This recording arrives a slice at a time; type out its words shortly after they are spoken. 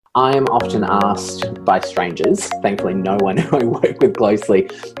I am often asked by strangers, thankfully no one who I work with closely,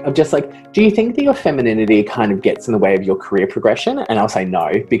 of just like, do you think that your femininity kind of gets in the way of your career progression? And I'll say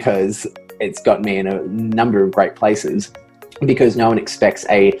no, because it's got me in a number of great places. Because no one expects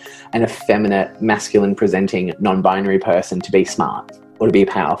an effeminate, masculine presenting, non-binary person to be smart or to be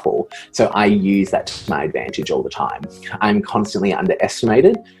powerful. So I use that to my advantage all the time. I'm constantly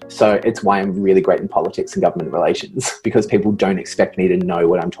underestimated. So it's why I'm really great in politics and government relations, because people don't expect me to know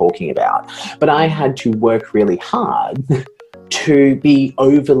what I'm talking about. But I had to work really hard to be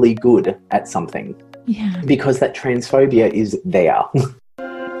overly good at something. Yeah. Because that transphobia is there.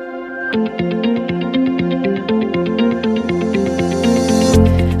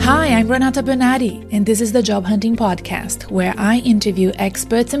 Hi, I'm Renata Bernardi, and this is the Job Hunting Podcast, where I interview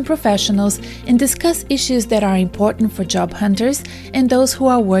experts and professionals and discuss issues that are important for job hunters and those who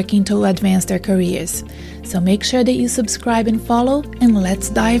are working to advance their careers. So make sure that you subscribe and follow, and let's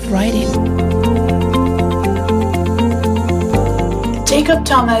dive right in. Jacob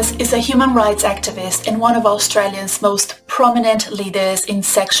Thomas is a human rights activist and one of Australia's most prominent leaders in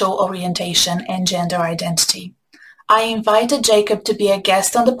sexual orientation and gender identity. I invited Jacob to be a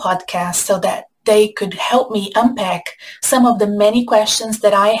guest on the podcast so that they could help me unpack some of the many questions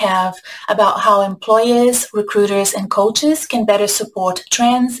that I have about how employers, recruiters, and coaches can better support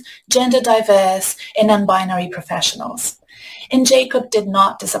trans, gender diverse, and non-binary professionals. And Jacob did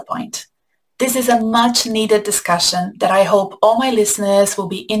not disappoint. This is a much needed discussion that I hope all my listeners will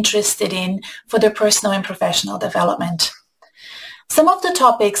be interested in for their personal and professional development. Some of the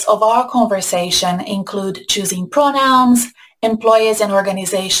topics of our conversation include choosing pronouns, employers and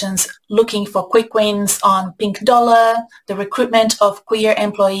organizations looking for quick wins on pink dollar, the recruitment of queer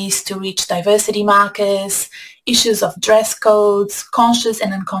employees to reach diversity markers, issues of dress codes, conscious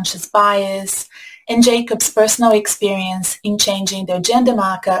and unconscious bias, and Jacob's personal experience in changing their gender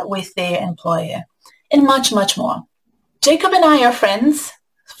marker with their employer, and much, much more. Jacob and I are friends.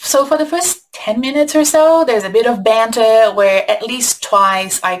 So for the first 10 minutes or so, there's a bit of banter where at least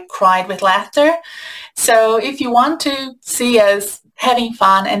twice I cried with laughter. So if you want to see us having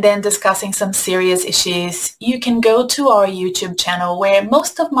fun and then discussing some serious issues, you can go to our YouTube channel where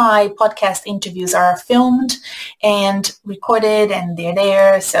most of my podcast interviews are filmed and recorded, and they're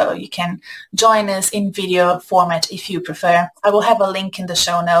there. So you can join us in video format if you prefer. I will have a link in the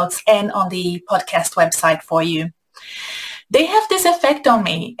show notes and on the podcast website for you. They have this effect on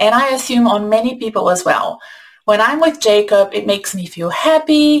me, and I assume on many people as well. When I'm with Jacob, it makes me feel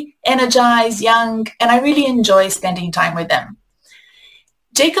happy, energized, young, and I really enjoy spending time with them.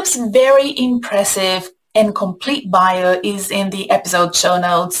 Jacob's very impressive and complete bio is in the episode show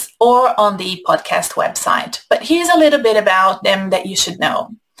notes or on the podcast website. But here's a little bit about them that you should know.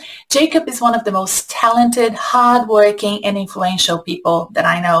 Jacob is one of the most talented, hardworking, and influential people that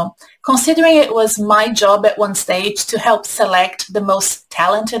I know. Considering it was my job at one stage to help select the most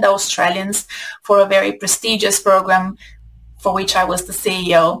talented Australians for a very prestigious program for which I was the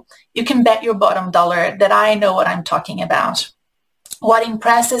CEO, you can bet your bottom dollar that I know what I'm talking about. What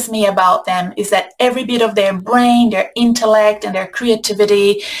impresses me about them is that every bit of their brain, their intellect, and their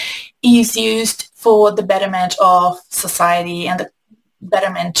creativity is used for the betterment of society and the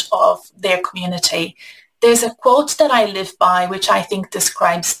betterment of their community. There's a quote that I live by, which I think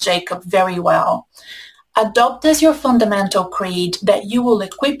describes Jacob very well. Adopt as your fundamental creed that you will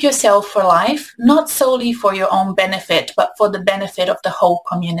equip yourself for life, not solely for your own benefit, but for the benefit of the whole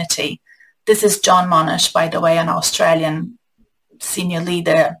community. This is John Monash, by the way, an Australian senior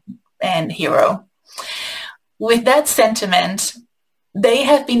leader and hero. With that sentiment, they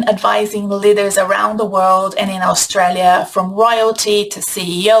have been advising leaders around the world and in Australia, from royalty to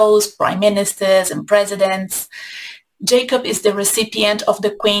CEOs, prime ministers, and presidents. Jacob is the recipient of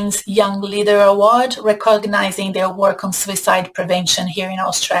the Queen's Young Leader Award, recognizing their work on suicide prevention here in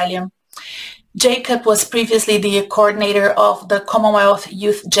Australia. Jacob was previously the coordinator of the Commonwealth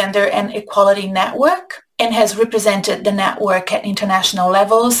Youth Gender and Equality Network and has represented the network at international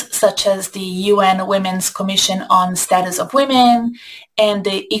levels, such as the UN Women's Commission on Status of Women and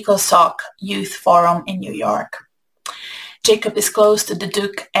the ECOSOC Youth Forum in New York. Jacob is close to the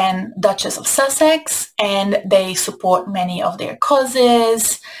Duke and Duchess of Sussex, and they support many of their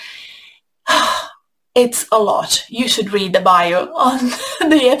causes. It's a lot. You should read the bio on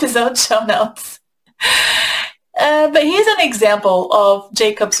the episode show notes. But here's an example of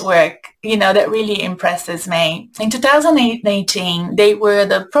Jacob's work, that really impresses me. In 2018, they were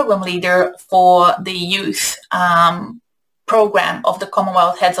the program leader for the youth program of the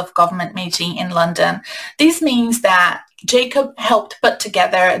Commonwealth Heads of Government meeting in London. This means that Jacob helped put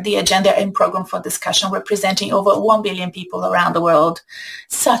together the agenda and program for discussion representing over 1 billion people around the world.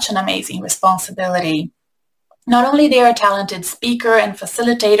 Such an amazing responsibility. Not only they are a talented speaker and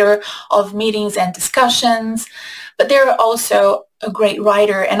facilitator of meetings and discussions, but they're also a great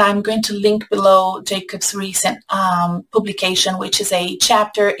writer. And I'm going to link below Jacob's recent publication, which is a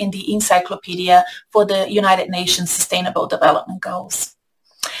chapter in the Encyclopedia for the United Nations Sustainable Development Goals.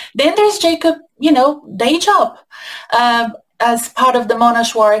 Then there's Jacob, day job. As part of the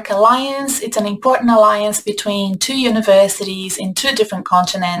Monash Warwick Alliance, it's an important alliance between two universities in two different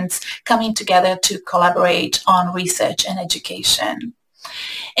continents coming together to collaborate on research and education.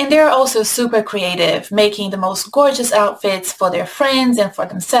 And they're also super creative, making the most gorgeous outfits for their friends and for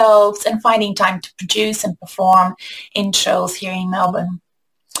themselves and finding time to produce and perform in shows here in Melbourne.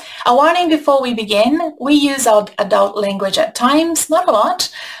 A warning before we begin, we use our adult language at times, not a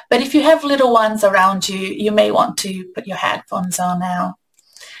lot, but if you have little ones around you, you may want to put your headphones on now.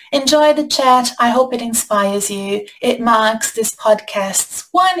 Enjoy the chat. I hope it inspires you. It marks this podcast's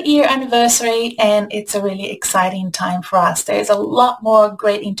 1-year anniversary, and it's a really exciting time for us. There's a lot more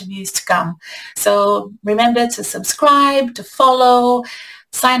great interviews to come. So remember to subscribe, to follow,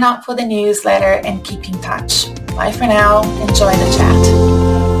 sign up for the newsletter, and keep in touch. Bye for now. Enjoy the chat.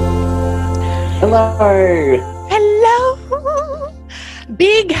 Hello. Hello.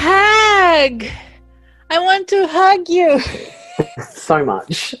 Big hug. I want to hug you. So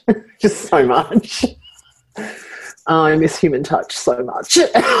much. Just so much. Oh, I miss human touch so much.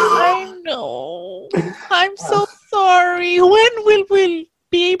 I know. I'm so sorry. When will we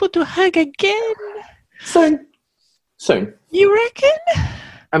be able to hug again? Soon. Soon. You reckon?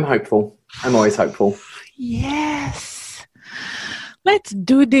 I'm hopeful. I'm always hopeful. Yes. Let's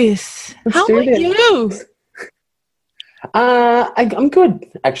do this. How are you? I'm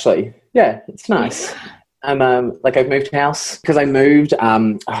good, actually. Yeah, it's nice. I've moved house because I moved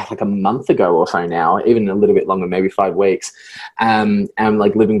like a month ago or so now, even a little bit longer, maybe 5 weeks. I'm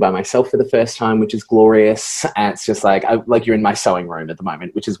like living by myself for the first time, which is glorious. And it's just like you're in my sewing room at the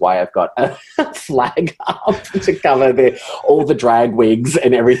moment, which is why I've got a flag up to cover all the drag wigs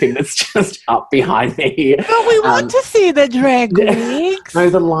and everything that's just up behind me. But we want to see the drag wigs.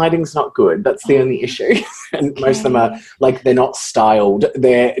 No, the lighting's not good. That's the only issue. And most of them are like, they're not styled.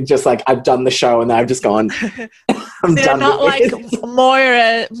 They're just like, I've done the show and then I've just gone, they're not like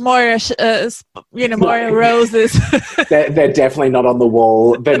Moira roses. they're definitely not on the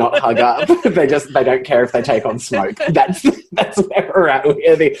wall. They're not hung up. They don't care if they take on smoke. That's where we're at.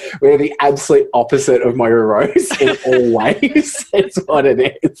 We're the absolute opposite of Moira Rose in all ways. It's what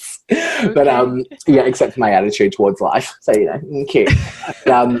it is. Okay. But except for my attitude towards life. So cute.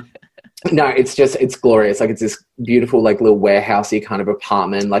 No, it's glorious. Like, it's this beautiful, like, little warehousey kind of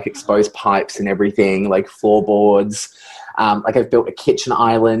apartment, like exposed pipes and everything, like floorboards. Like, I've built a kitchen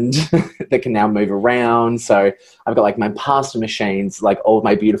island that can now move around. So I've got like my pasta machines, like all of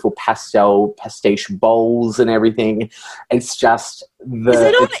my beautiful pastiche bowls and everything. It's just Is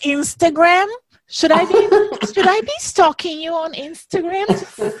it on Instagram? Should I be stalking you on Instagram to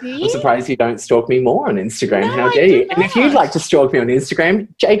see? I'm surprised you don't stalk me more on Instagram. No, How dare you? And if you'd like to stalk me on Instagram,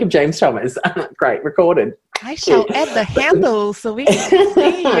 Jacob James Thomas. Great, recorded. I shall add the handle so we can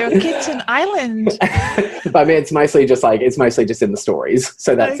see your kitchen island. But I mean, it's mostly just in the stories.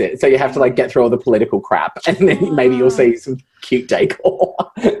 So that's it. So you have to like get through all the political crap, and then maybe you'll see some cute decor.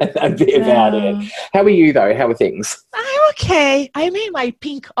 That'd be about it. How are you though? How are things? I'm okay. I'm in my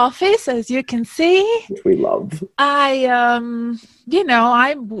pink office, as you can see. Which we love.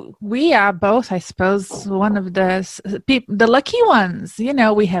 We are both, I suppose, one of the lucky ones.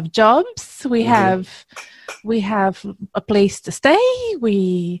 We have jobs. We have a place to stay.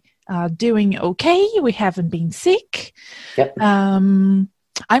 We are doing okay. We haven't been sick. Yep.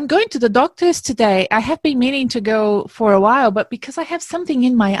 I'm going to the doctor's today. I have been meaning to go for a while, but because I have something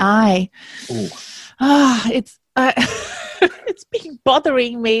in my eye, it's it's been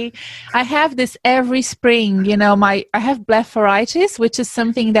bothering me. I have this every spring. I have blepharitis, which is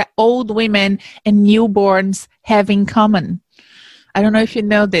something that old women and newborns have in common. I don't know if you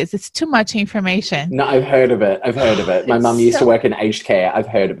know this. It's too much information. No, I've heard of it. My mum used to work in aged care. I've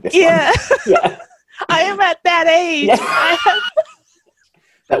heard of this one. Yeah. I am at that age. Yeah.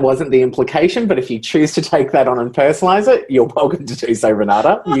 That wasn't the implication, but if you choose to take that on and personalize it, you're welcome to do so,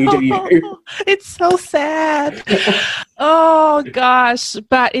 Renata. You do you. It's so sad. Oh, gosh.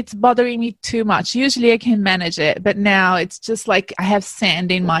 But it's bothering me too much. Usually I can manage it, but now it's just like I have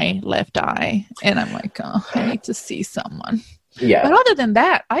sand in my left eye. And I'm like, I need to see someone. Yeah. But other than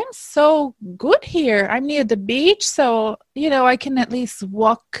that, I'm so good here. I'm near the beach, so, I can at least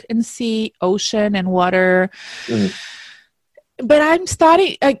walk and see ocean and water. But I'm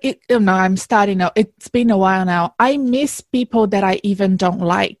starting, no, it's been a while now. I miss people that I even don't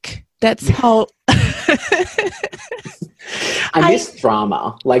like. That's how... I miss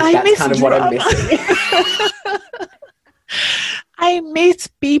drama. Like, that's kind of drama. What I'm missing. I miss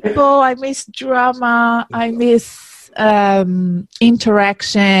people. I miss drama. I miss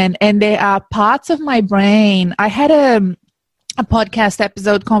interaction. And they are parts of my brain. I had a podcast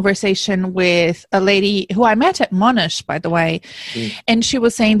episode conversation with a lady who I met at Monash, by the way. And she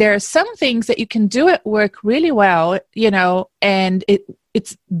was saying there are some things that you can do at work really well, and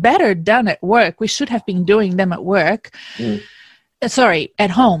it's better done at work. We should have been doing them at work. Sorry,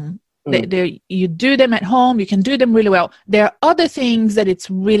 at home. You do them at home. You can do them really well. There are other things that it's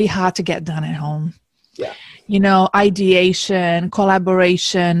really hard to get done at home. Yeah. Ideation,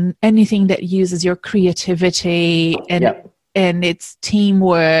 collaboration, anything that uses your creativity and it's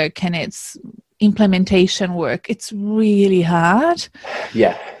teamwork and it's implementation work. It's really hard.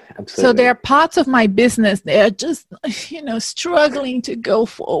 Yeah. Absolutely. So there are parts of my business that are just, struggling to go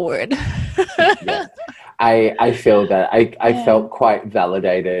forward. Yeah. I feel that. I felt quite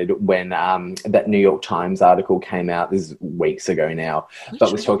validated when that New York Times article came out. This is weeks ago now,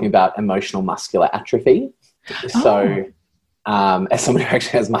 but was talking about emotional muscular atrophy. So as someone who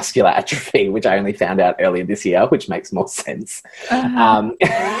actually has muscular atrophy, which I only found out earlier this year, which makes more sense.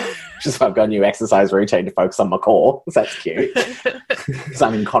 Just I've got a new exercise routine to focus on my core. So that's cute. Because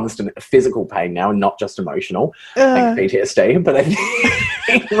I'm in constant physical pain now and not just emotional. Thanks PTSD. But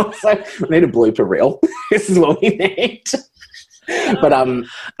we need a blooper reel. This is what we need. But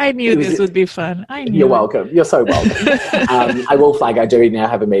I knew this would be fun. You're welcome. You're so welcome. I will flag. I do now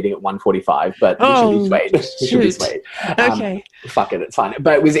have a meeting at 1:45, but it should be sweet. Okay. Fuck it, it's fine.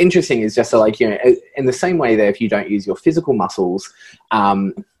 But it was interesting. Is just like in the same way that if you don't use your physical muscles,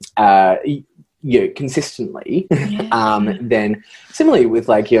 consistently, then similarly with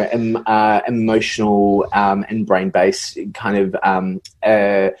like emotional and brain-based kind of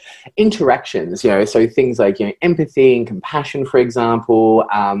interactions, so things like empathy and compassion, for example,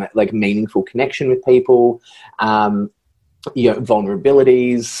 like meaningful connection with people,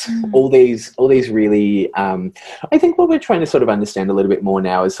 vulnerabilities, all these really, I think what we're trying to sort of understand a little bit more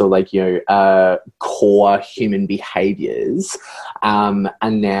now is sort of like, core human behaviors, and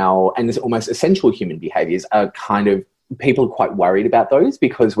it's almost essential human behaviors are kind of, people are quite worried about those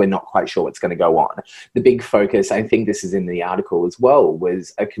because we're not quite sure what's going to go on. The big focus, I think this is in the article as well,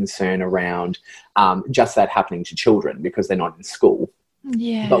 was a concern around just that happening to children because they're not in school.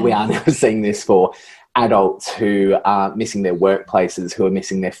 Yeah. But we are now seeing this for adults who are missing their workplaces, who are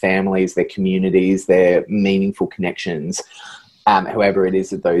missing their families, their communities, their meaningful connections. However it is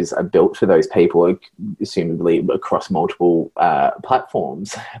that those are built for those people, assumably across multiple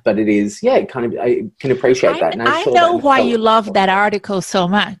platforms. But it is, kind of, I can appreciate that. And I know why you love that article so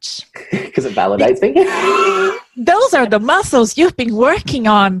much. Because it validates me. Those are the muscles you've been working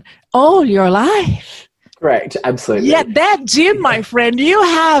on all your life. Correct, absolutely. Yeah, that gym, my friend, you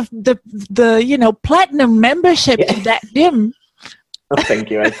have the platinum membership to that gym. Oh,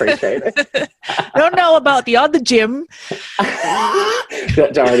 thank you, I appreciate it. I don't know about the other gym.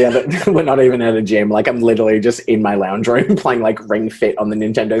 Don't worry, we're not even at a gym. Like, I'm literally just in my lounge room playing like Ring Fit on the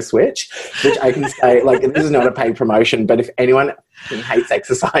Nintendo Switch, which I can say, like, this is not a paid promotion, but if anyone hates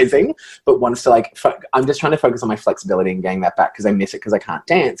exercising but wants to like, I'm just trying to focus on my flexibility and getting that back because I miss it because I can't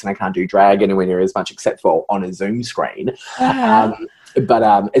dance and I can't do drag anywhere near as much except for on a Zoom screen.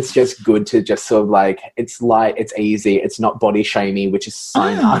 But it's just good to just sort of like, it's light, it's easy, it's not body shamey, which is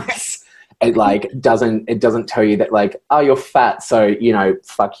so nice. It like it doesn't tell you that like, oh, you're fat, so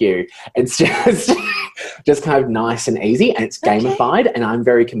fuck you. It's just kind of nice and easy, and it's gamified, and I'm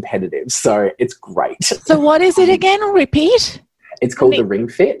very competitive, so it's great. So what is it again? Repeat. It's called the Ring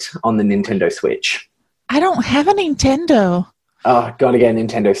Fit on the Nintendo Switch. I don't have a Nintendo. Oh, gotta get a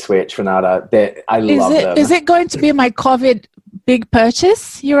Nintendo Switch, Renata. I love them. Is it going to be my COVID big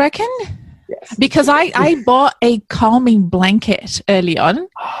purchase, you reckon? Yes. Because I bought a calming blanket early on.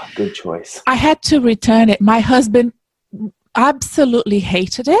 Oh, good choice. I had to return it. My husband absolutely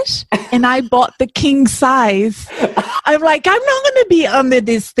hated it, and I bought the king size. I'm like, I'm not going to be under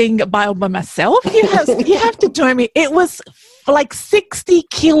this thing by myself. You have to join me. It was like 60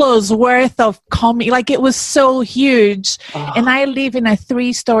 kilos worth of calming. Like, it was so huge. And I live in a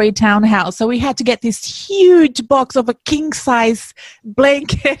 3-story townhouse, so we had to get this huge box of a king size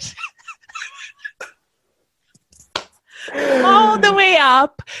blanket. All the way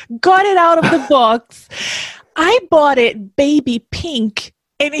up, got it out of the box. I bought it baby pink,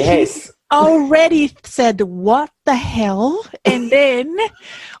 and he already said, "What the hell?" And then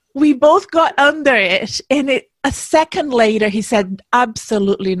we both got under it, and a second later he said,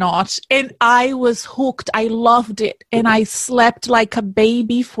 "Absolutely not." And I was hooked. I loved it, and I slept like a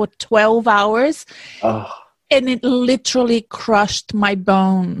baby for 12 hours. Oh. And it literally crushed my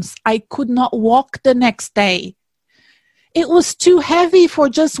bones. I could not walk the next day. It was too heavy for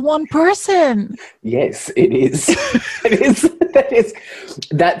just one person. Yes, it is. It is.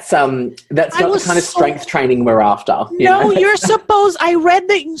 That's not the kind of strength training we're after. You're supposed, I read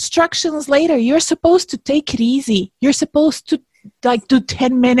the instructions later. You're supposed to take it easy. You're supposed to do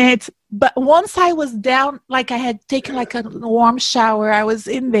 10 minutes. But once I was down, like I had taken like a warm shower, I was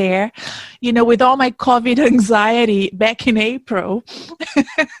in there, with all my COVID anxiety back in April.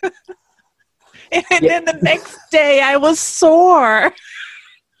 And then the next day I was sore.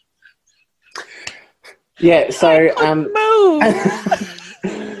 Yeah, so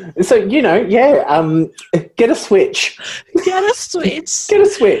so get a Switch. Get a Switch. Get a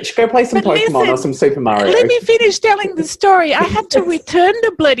Switch. Go play some Pokemon or some Super Mario. Let me finish telling the story. I had to return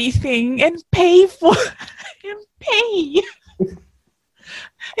the bloody thing and pay.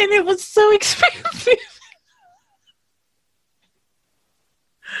 And it was so expensive.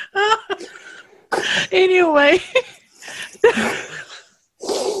 Anyway.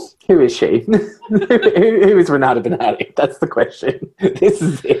 Who is she? Who is Renata Bernardi? That's the question. This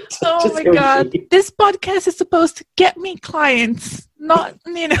is it. Oh my God. This podcast is supposed to get me clients, not,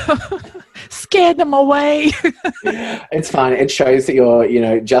 scare them away. It's fine. It shows that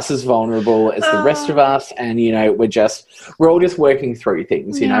you're, just as vulnerable as the rest of us. And, we're all just working through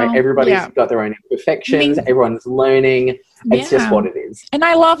things, Everybody's got their own imperfections. Everyone's learning. It's just what it is. And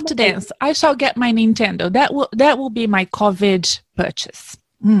I love to dance. I shall get my Nintendo. That will be my COVID purchase.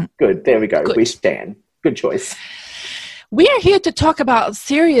 Good. There we go. Good. We stand. Good choice. We are here to talk about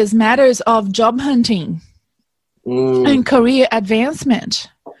serious matters of job hunting and career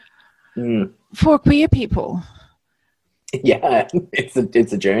advancement for queer people. Yeah,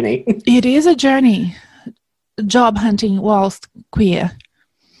 it's a journey. It is a journey. Job hunting whilst queer.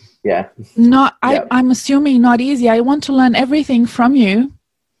 Yeah. I'm assuming not easy. I want to learn everything from you.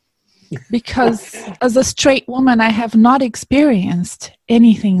 Because as a straight woman, I have not experienced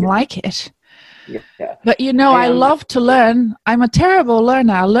anything like it. Yeah. But, I love to learn. I'm a terrible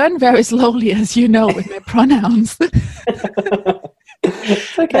learner. I learn very slowly, as you know, with my pronouns.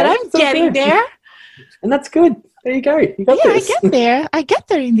 It's okay. But I'm getting there. And that's good. There you go. You got this. I get there. I get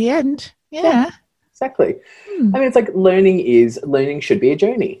there in the end. Yeah. Exactly. I mean, it's like learning should be a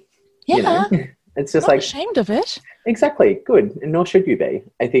journey. Yeah. It's just not ashamed of it. Exactly. Good. And nor should you be.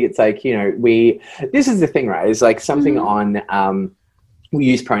 I think it's like, this is the thing, right? It's like something on, we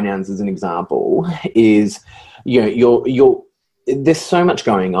use pronouns as an example is, there's so much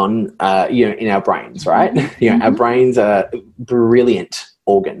going on, in our brains, right? Our brains are brilliant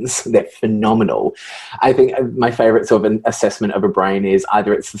organs. They're phenomenal. I think my favorite sort of an assessment of a brain is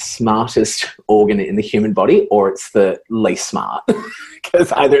either it's the smartest organ in the human body or it's the least smart.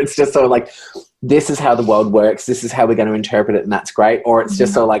 Because either it's just sort of like, this is how the world works, this is how we're going to interpret it, and that's great. Or it's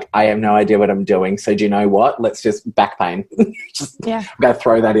just sort of like, I have no idea what I'm doing. So do you know what? Let's just back pain. I'm going to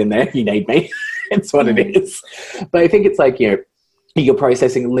throw that in there. You need me. It's what it is. But I think it's like, you're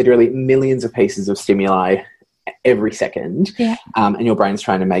processing literally millions of pieces of stimuli every second, and your brain's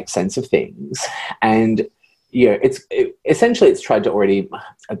trying to make sense of things. And essentially it's tried to already,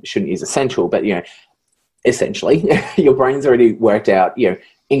 I shouldn't use essential, but essentially your brain's already worked out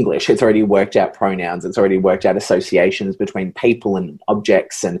English, it's already worked out pronouns, it's already worked out associations between people and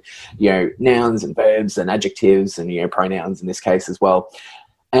objects, and nouns and verbs and adjectives and pronouns in this case as well.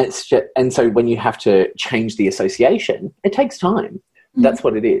 And so when you have to change the association, it takes time. That's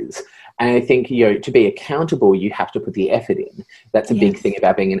what it is. And I think, to be accountable, you have to put the effort in. That's a big thing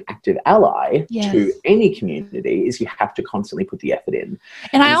about being an active ally to any community, is you have to constantly put the effort in.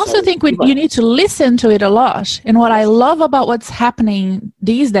 And I also think you need to listen to it a lot. And what I love about what's happening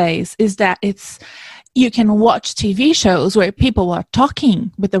these days is that you can watch TV shows where people are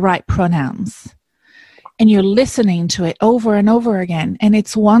talking with the right pronouns. And you're listening to it over and over again. And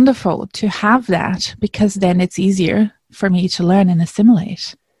it's wonderful to have that, because then it's easier for me to learn and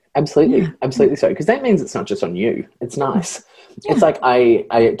assimilate. Absolutely. Absolutely so. Because that means it's not just on you. It's nice. It's like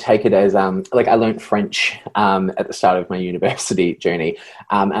I take it as, like I learned French at the start of my university journey.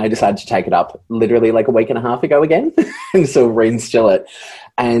 And I decided to take it up literally like a week and a half ago again and sort of reinstill it.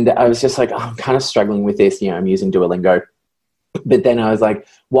 And I was just like, I'm kind of struggling with this. I'm using Duolingo. But then I was like,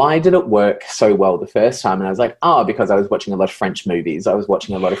 why did it work so well the first time? And I was like, oh, because I was watching a lot of French movies. I was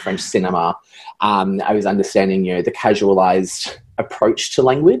watching a lot of French cinema. I was understanding, the casualized approach to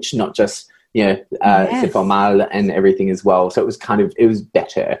language, not just, c'est formal and everything as well. So it was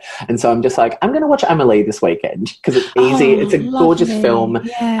better. And so I'm just like, I'm going to watch Amélie this weekend because it's easy. It's a gorgeous film.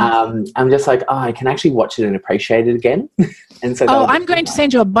 Yes. I'm just like, I can actually watch it and appreciate it again. And so I'm going to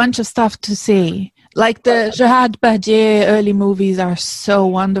send you a bunch of stuff to see. Like the Gerard Depardieu early movies are so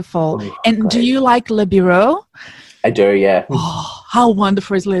wonderful. Oh, and great. Do you like Le Bureau? I do, yeah. Oh, how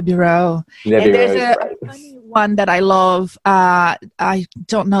wonderful is Le Bureau? And there's a funny one that I love. I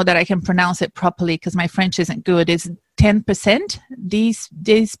don't know that I can pronounce it properly because my French isn't good. It's 10%?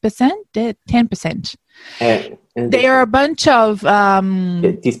 10%? They are a bunch of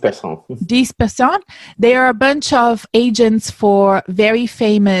 10%. 10%. They are a bunch of agents for very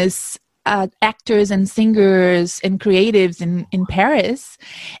famous actors and singers and creatives in Paris,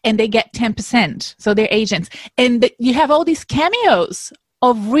 and they get 10%. So they're agents. And you have all these cameos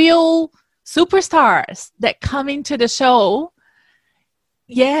of real superstars that come into the show.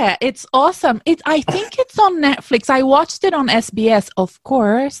 Yeah, it's awesome. I think it's on Netflix. I watched it on SBS, of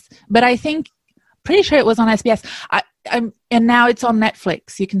course, but pretty sure it was on SBS. And now it's on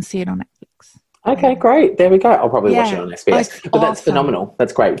Netflix. You can see it on Netflix. Okay, great. There we go. I'll probably watch it on SBS. But that's phenomenal.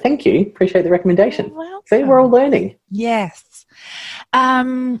 That's great. Thank you. Appreciate the recommendation. See, we're all learning. Yes.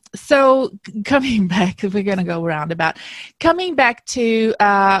 So coming back, if we're going to go roundabout, coming back to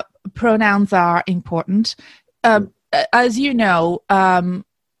pronouns are important. As you know,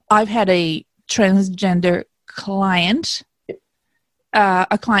 I've had a transgender client,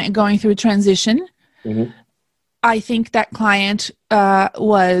 a client going through transition. Mm-hmm. I think that client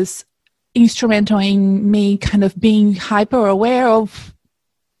was instrumental in me kind of being hyper aware of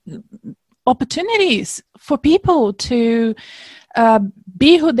opportunities for people to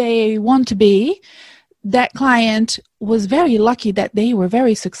be who they want to be. That client was very lucky that they were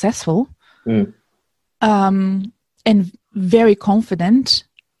very successful and very confident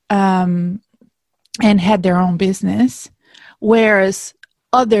and had their own business, whereas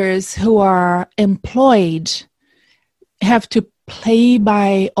others who are employed have to play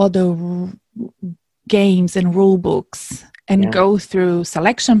by other games and rule books and go through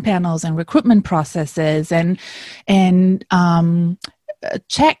selection panels and recruitment processes and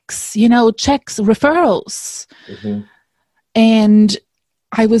checks, referrals. Mm-hmm. And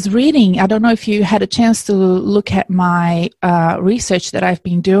I was reading, I don't know if you had a chance to look at my research that I've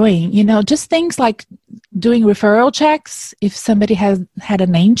been doing, just things like doing referral checks if somebody has had a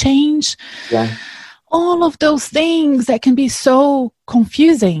name change. Yeah. All of those things that can be so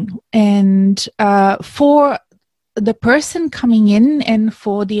confusing, and for the person coming in and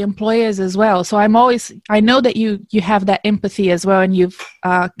for the employers as well. So I know that you have that empathy as well, and you've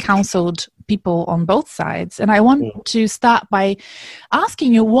counseled people on both sides. And I want to start by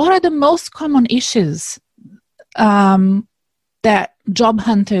asking you, what are the most common issues that job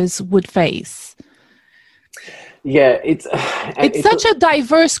hunters would face? Yeah, it's such a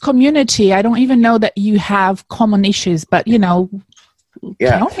diverse community. I don't even know that you have common issues, but tell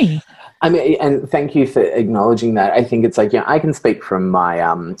me. I mean, and thank you for acknowledging that. I think it's like, I can speak from my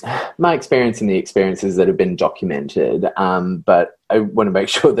my experience and the experiences that have been documented, but I want to make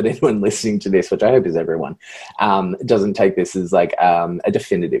sure that anyone listening to this, which I hope is everyone, doesn't take this as like a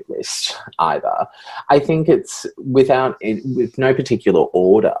definitive list either. I think it's with no particular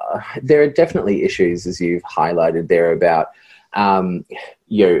order. There are definitely issues, as you've highlighted there, about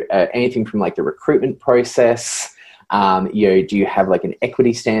anything from like the recruitment process. Do you have like an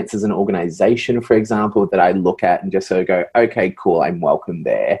equity stance as an organization, for example, that I look at and just sort of go, okay, cool, I'm welcome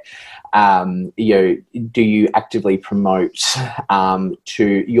there. Do you actively promote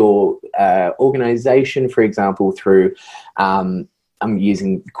to your organization, for example, through I'm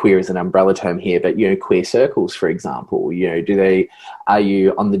using queer as an umbrella term here, but, queer circles, for example, are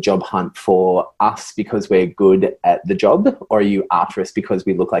you on the job hunt for us because we're good at the job, or are you after us because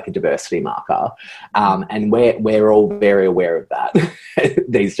we look like a diversity marker? And we're all very aware of that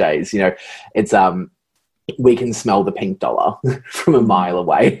these days. It's, we can smell the pink dollar from a mile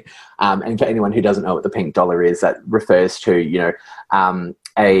away. And for anyone who doesn't know what the pink dollar is, that refers to,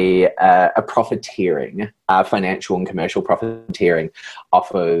 a profiteering, financial and commercial profiteering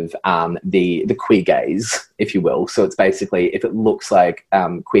off of the queer gaze, if you will. So it's basically, if it looks like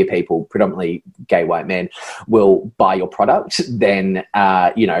queer people, predominantly gay white men, will buy your product, then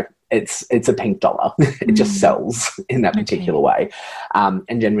it's a pink dollar. It just sells in that particular way.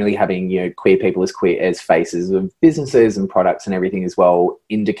 And generally having, you know, queer people as faces of businesses and products and everything as well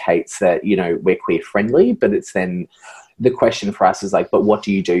indicates that, you know, we're queer friendly, but it's then the question for us is like, but what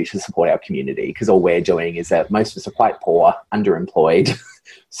do you do to support our community? Because all we're doing is that most of us are quite poor, underemployed.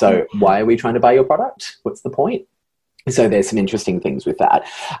 So why are we trying to buy your product? What's the point? So there's some interesting things with that.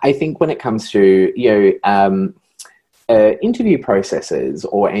 I think when it comes to, you know, interview processes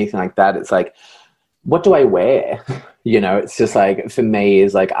or anything like that, it's like, what do I wear? You know, it's just like, for me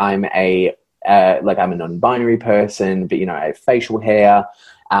is like, I'm a non-binary person, but, you know, I have facial hair.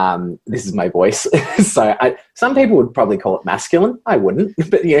 This is my voice. So some people would probably call it masculine. I wouldn't,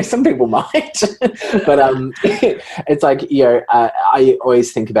 but, you know, some people might. But it's like, you know, I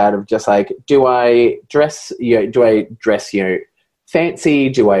always think about it just like, do I dress, you know, fancy?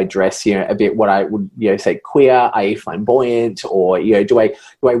 Do I dress, you know, a bit what I would, you know, say queer, i.e. flamboyant? Or, you know, do I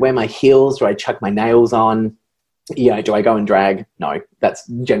wear my heels? Do I chuck my nails on? You know, do I go and drag? No, that's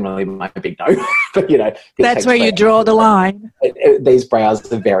generally my big no. But, you know, that's where you draw the line. These brows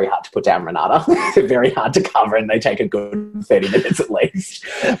are very hard to put down, Renata. They're very hard to cover, and they take a good 30 minutes at least.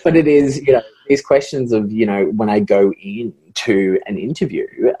 But it is, you know, these questions of, you know, when I go into an interview,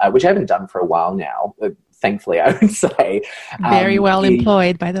 which I haven't done for a while now, thankfully, I would say. Very well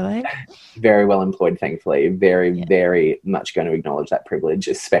employed, by the way. Very well employed, thankfully. Very much going to acknowledge that privilege,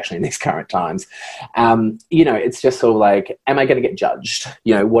 especially in these current times. You know, it's just sort of like, am I going to get judged?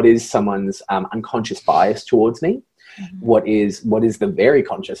 You know, what is someone's unconscious bias towards me? What is the very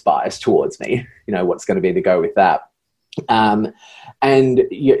conscious bias towards me? You know, what's going to be the go with that? And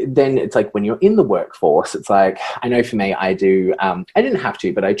then it's like when you're in the workforce, it's like, I know for me, I didn't have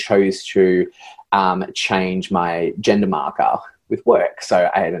to, but I chose to change my gender marker with work. So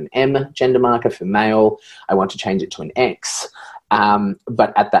I had an M gender marker for male. I want to change it to an X.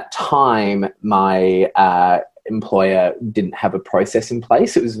 But at that time, my employer didn't have a process in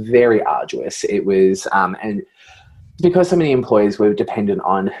place. It was very arduous. It was, and because so many employees were dependent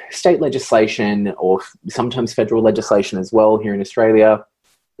on state legislation or sometimes federal legislation as well here in Australia,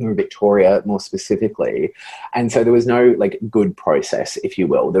 or Victoria more specifically. And so there was no like good process, if you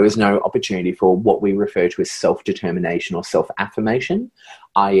will. There was no opportunity for what we refer to as self-determination or self-affirmation,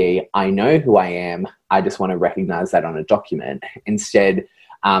 i.e. I know who I am, I just want to recognize that on a document. Instead,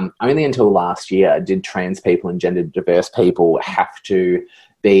 only until last year did trans people and gender diverse people have to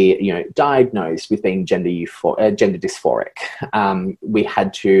be, you know, diagnosed with being gender dysphoric. We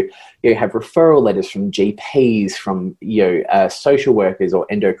had to, you know, have referral letters from GPs, from, you know, social workers or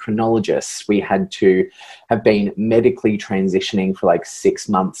endocrinologists. We had to have been medically transitioning for like 6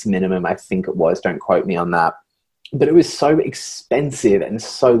 months minimum, I think it was. Don't quote me on that. But it was so expensive and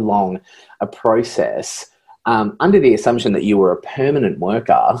so long a process. Under the assumption that you were a permanent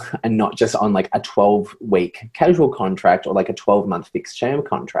worker and not just on like a 12-week casual contract or like a 12-month fixed term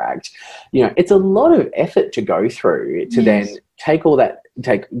contract, you know, it's a lot of effort to go through to then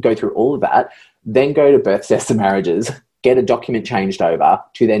go through all of that, then go to birth, deaths and marriages, get a document changed over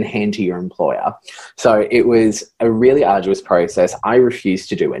to then hand to your employer. So it was a really arduous process. I refused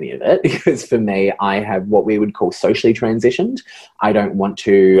to do any of it because for me, I have what we would call socially transitioned. I don't want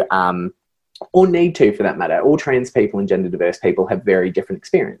to, or need to, for that matter. All trans people and gender diverse people have very different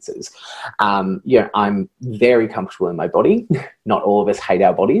experiences. You know, I'm very comfortable in my body. Not all of us hate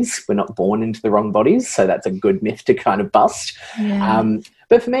our bodies. We're not born into the wrong bodies. So that's a good myth to kind of bust. Yeah.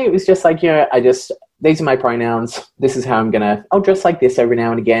 But for me, it was just like, you know, these are my pronouns. This is how I'll dress like this every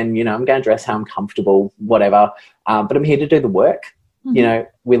now and again. You know, I'm going to dress how I'm comfortable, whatever. But I'm here to do the work. Mm-hmm. You know,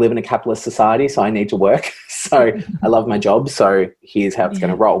 we live in a capitalist society, so I need to work. So I love my job. So here's how it's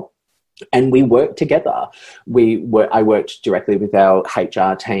going to roll. And we worked together. I worked directly with our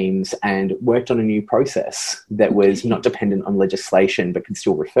HR teams and worked on a new process that was not dependent on legislation, but could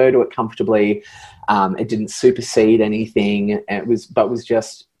still refer to it comfortably. It didn't supersede anything. It was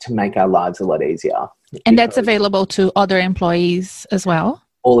just to make our lives a lot easier. And that's available to other employees as well?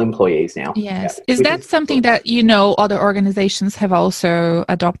 All employees now. Yes. Yeah. Is that something that, you know, other organizations have also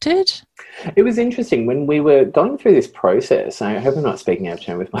adopted? It was interesting when we were going through this process. I hope I'm not speaking out of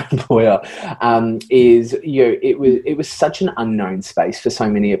turn with my employer. It was such an unknown space for so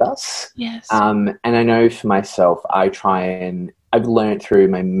many of us. Yes. And I know for myself, I've learned through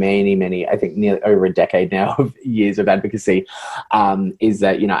my many, I think nearly over a decade now of years of advocacy, is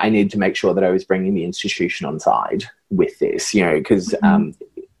that, you know, I needed to make sure that I was bringing the institution on side with this, you know, because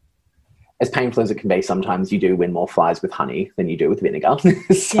as painful as it can be, sometimes you do win more flies with honey than you do with vinegar.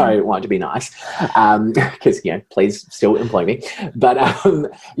 So I want to be nice, because, please still employ me. But,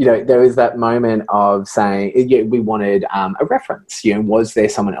 there was that moment of saying, we wanted a reference. Was there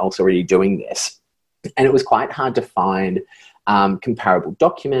someone else already doing this? And it was quite hard to find comparable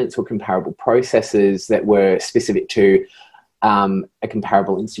documents or comparable processes that were specific to a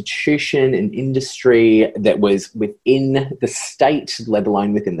comparable institution, an industry that was within the state, let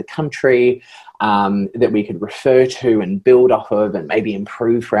alone within the country, that we could refer to and build off of and maybe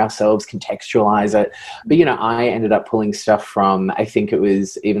improve for ourselves, contextualize it. But, I ended up pulling stuff from, I think it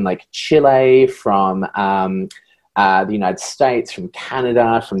was even like Chile, from the United States, from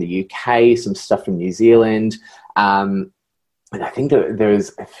Canada, from the UK, some stuff from New Zealand. And I think I'm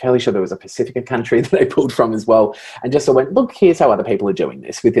fairly sure there was a Pacific country that I pulled from as well. And just went, look, here's how other people are doing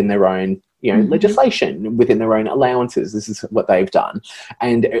this within their own, legislation, within their own allowances. This is what they've done.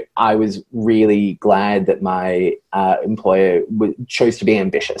 And I was really glad that my employer chose to be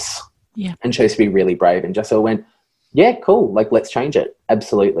ambitious and chose to be really brave, and just went, yeah, cool. Like, let's change it.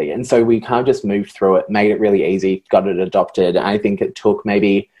 Absolutely. And so we kind of just moved through it, made it really easy, got it adopted. I think it took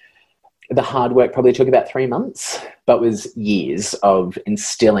the hard work probably took about 3 months, but was years of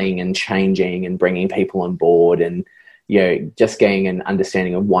instilling and changing and bringing people on board, and, just getting an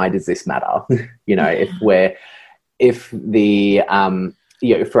understanding of why does this matter?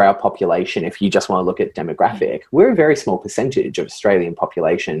 For our population, if you just want to look at demographic, we're a very small percentage of Australian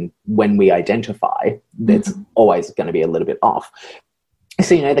population when we identify. That's always going to be a little bit off.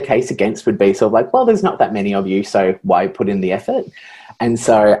 So, the case against would be sort of like, well, there's not that many of you, so why put in the effort? And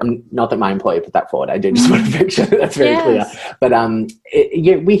so, not that my employer put that forward. I do just want to make sure that's very clear. But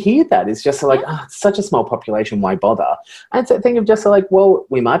we hear that. It's just like, it's such a small population, why bother? And it's that thing of just like, well,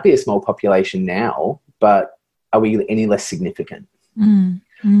 we might be a small population now, but are we any less significant?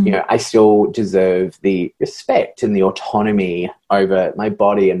 I still deserve the respect and the autonomy over my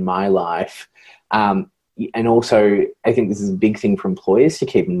body and my life. And also, I think this is a big thing for employers to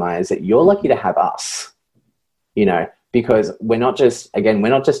keep in mind, is that you're lucky to have us, because we're not just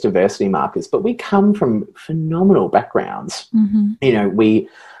diversity markers, but we come from phenomenal backgrounds.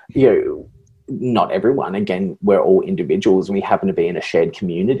 Not everyone, again, we're all individuals and we happen to be in a shared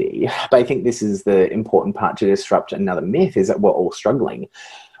community. But I think this is the important part to disrupt another myth, is that we're all struggling.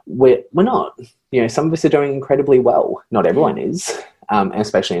 We're not. Some of us are doing incredibly well. Not everyone is,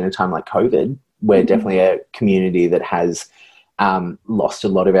 especially in a time like COVID. We're definitely a community that has lost a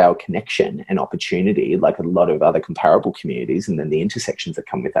lot of our connection and opportunity, like a lot of other comparable communities, and then the intersections that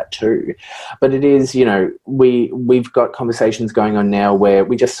come with that too. But it is, we've got conversations going on now where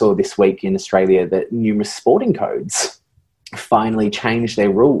we just saw this week in Australia that numerous sporting codes finally changed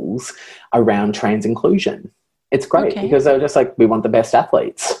their rules around trans inclusion. It's great because they're just like, we want the best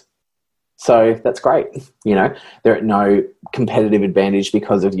athletes. So that's great. They're at no competitive advantage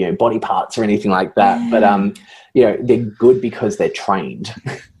because of, body parts or anything like that. But, they're good because they're trained,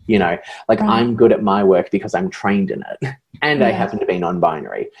 I'm good at my work because I'm trained in it. And I happen to be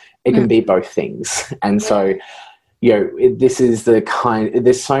non-binary. It can be both things. And so, this is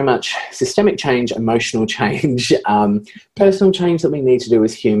there's so much systemic change, emotional change, personal change that we need to do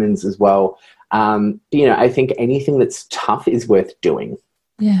as humans as well. I think anything that's tough is worth doing.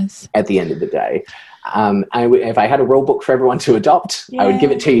 Yes. At the end of the day. If I had a rule book for everyone to adopt, I would give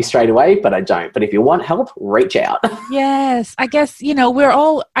it to you straight away, but I don't. But if you want help, reach out. Yes. I guess,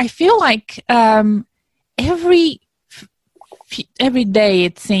 I feel like every day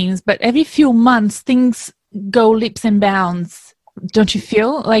it seems, but every few months things go leaps and bounds. Don't you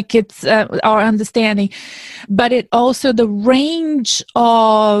feel like it's our understanding? But it also, the range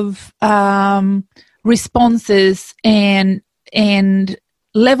of responses and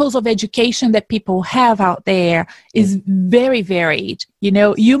levels of education that people have out there is very varied.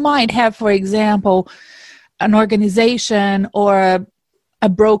 You might have, for example, an organization or a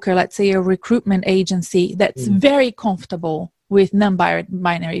broker, let's say a recruitment agency, that's very comfortable with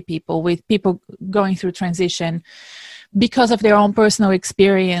non-binary people, with people going through transition because of their own personal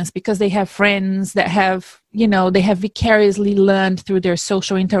experience, because they have friends that have, they have vicariously learned through their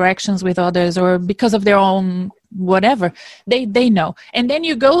social interactions with others, or because of their own whatever, they know. And then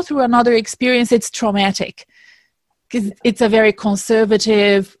you go through another experience, it's traumatic because it's a very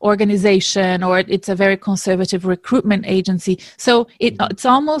conservative organization, or it's a very conservative recruitment agency. So it's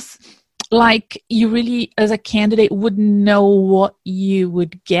almost like you really, as a candidate, wouldn't know what you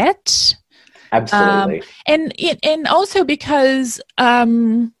would get. Absolutely. And also because,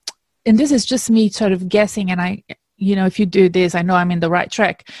 and this is just me sort of guessing, and I, if you do this, I know I'm in the right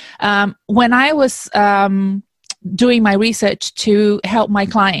track. When I was doing my research to help my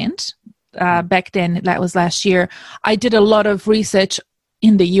client, back then, that was last year, I did a lot of research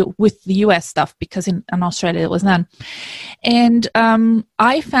with the US stuff, because in Australia it was none. And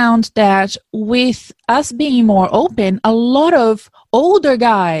I found that with us being more open, a lot of older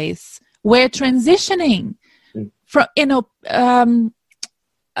guys were transitioning from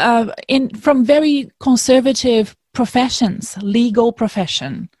from very conservative professions, legal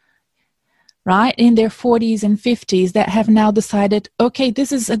profession, right, in their 40s and 50s, that have now decided, okay,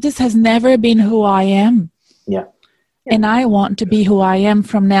 this has never been who I am. Yeah. And I want to be who I am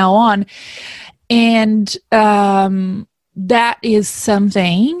from now on. And that is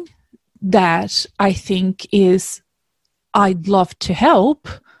something that I think I'd love to help.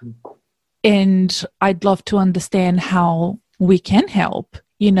 And I'd love to understand how we can help,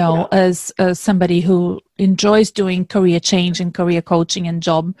 as somebody who enjoys doing career change and career coaching and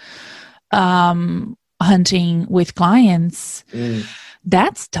job hunting with clients.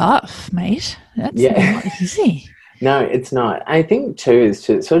 That's tough, mate. That's not easy. No, it's not. I think too is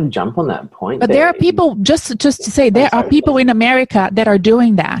to sort of jump on that point. But there are people, just to say, there are people in America that are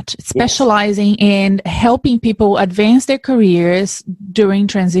doing that, specializing in helping people advance their careers during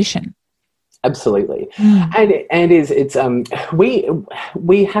transition. Absolutely.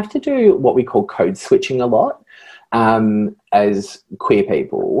 We have to do what we call code switching a lot. As queer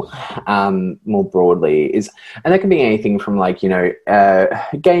people, more broadly, and that can be anything from gay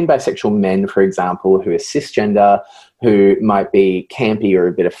and bisexual men, for example, who are cisgender, who might be campy or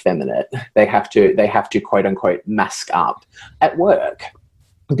a bit effeminate. They have to quote unquote mask up at work,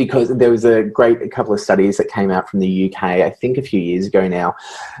 because there was a couple of studies that came out from the UK, I think a few years ago now,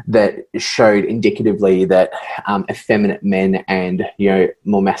 that showed indicatively that effeminate men and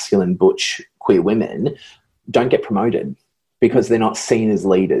more masculine butch queer women don't get promoted, because they're not seen as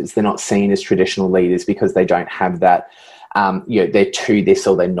leaders. They're not seen as traditional leaders, because they don't have that, they're too this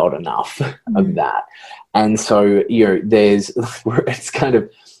or they're not enough of that. And so, it's kind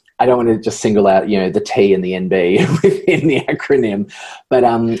of, I don't want to just single out, the T and the NB within the acronym, but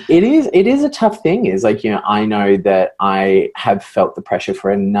it is a tough thing. I know that I have felt the pressure for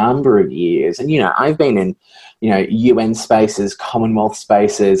a number of years, and, I've been in, UN spaces, Commonwealth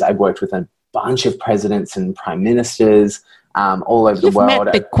spaces. I've worked with a bunch of presidents and prime ministers all over the world. You've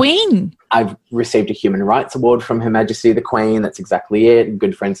met the Queen. I've received a Human Rights Award from Her Majesty the Queen. That's exactly it.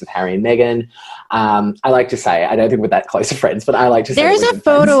 Good friends with Harry and Meghan. I like to say, I don't think we're that close of friends, but I like to say there's a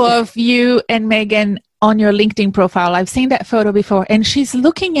photo of you and Meghan on your LinkedIn profile. I've seen that photo before, and she's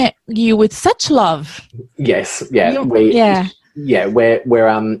looking at you with such love. Yes. Yeah.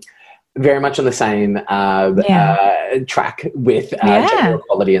 We're very much on the same track with gender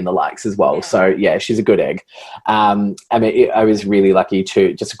equality and the likes as well. So, she's a good egg. I was really lucky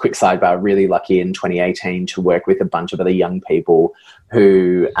just a quick sidebar, really lucky in 2018 to work with a bunch of other young people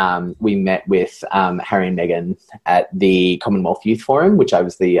who we met with Harry and Meghan at the Commonwealth Youth Forum, which I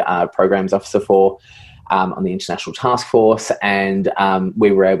was the programs officer for. On the International Task Force, and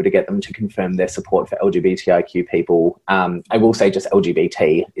we were able to get them to confirm their support for LGBTIQ people. I will say just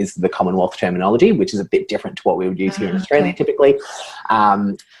LGBT is the Commonwealth terminology, which is a bit different to what we would use here in Australia typically.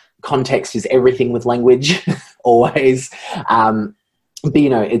 Context is everything with language, always. But,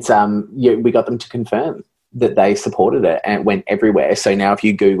 it's we got them to confirm that they supported it, and it went everywhere. So now if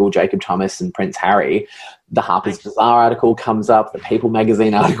you Google Jacob Thomas and Prince Harry, the Harper's Bazaar article comes up, the People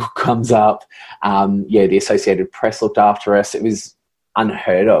magazine article comes up. The Associated Press looked after us. It was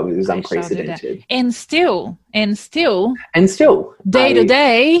unheard of. It was unprecedented. And still, day to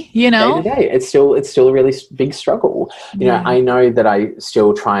day, it's still a really big struggle. I know that I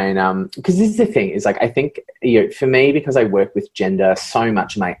still try and because this is the thing, is I think for me, because I work with gender so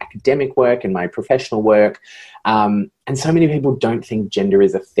much in my academic work and my professional work, and so many people don't think gender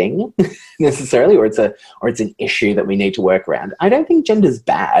is a thing necessarily, or it's an issue that we need to work around. I don't think gender's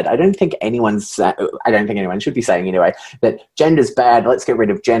bad. I don't think anyone should be saying anyway that gender's bad. Let's get rid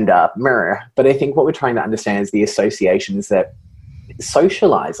of gender. But I think what we're trying to understand is the associations that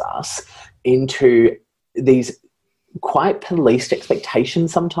socialize us into these quite policed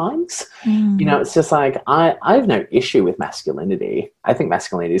expectations sometimes. It's just I have no issue with masculinity. I think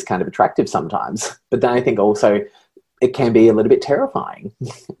masculinity is kind of attractive sometimes, but then I think also it can be a little bit terrifying.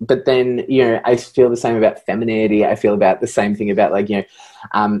 But then, I feel the same about femininity. I feel about the same thing about an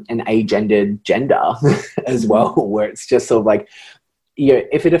agendered gender as well, where it's just sort of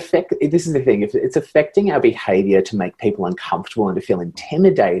this is the thing, if it's affecting our behavior to make people uncomfortable and to feel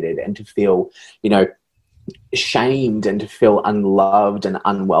intimidated and to feel, shamed and to feel unloved and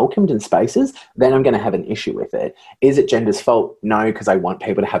unwelcomed in spaces, then I'm going to have an issue with it. Is it gender's fault? No, because I want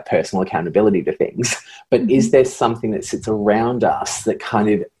people to have personal accountability to things. But is there something that sits around us that kind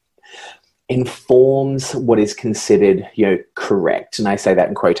of informs what is considered, correct. And I say that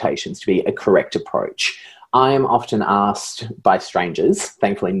in quotations, to be a correct approach. I am often asked by strangers,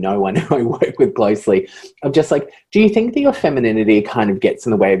 thankfully no one who I work with closely, of just like, do you think that your femininity kind of gets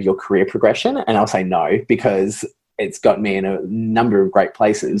in the way of your career progression? And I'll say no, because it's got me in a number of great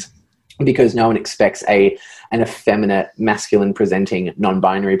places, because no one expects an effeminate, masculine presenting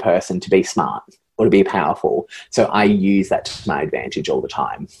non-binary person to be smart or to be powerful. So I use that to my advantage all the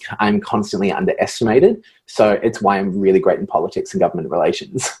time. I'm constantly underestimated. So it's why I'm really great in politics and government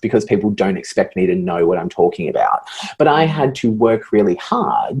relations, because people don't expect me to know what I'm talking about. But I had to work really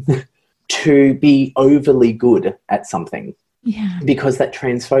hard to be overly good at something, because that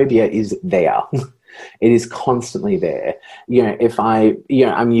transphobia is there. It is constantly there. If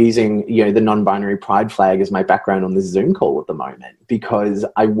I'm using, the non-binary pride flag as my background on this Zoom call at the moment, because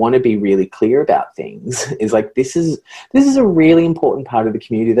I want to be really clear about things. Is like, this is a really important part of the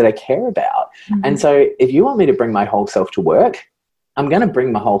community that I care about. Mm-hmm. And so if you want me to bring my whole self to work, I'm going to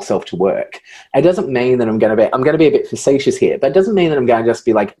bring my whole self to work. It doesn't mean that I'm going to be a bit facetious here, but it doesn't mean that I'm going to just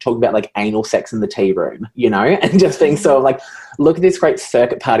be like talking about like anal sex in the tea room, and just being so like, look at this great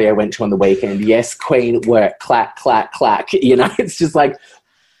circuit party I went to on the weekend. Yes, queen, work, clack, clack, clack. It's just like,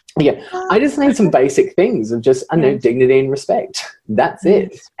 I just need some basic things of just, dignity and respect. That's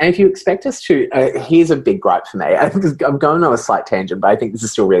it. And if you expect us to, here's a big gripe for me. I'm going on a slight tangent, but I think this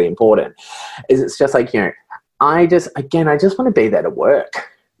is still really important, is it's just like, I just want to be there to work.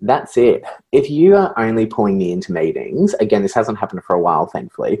 That's it. If you are only pulling me into meetings, again, this hasn't happened for a while,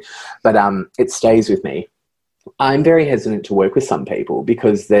 thankfully, but it stays with me. I'm very hesitant to work with some people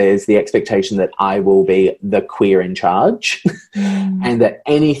because there's the expectation that I will be the queer in charge and that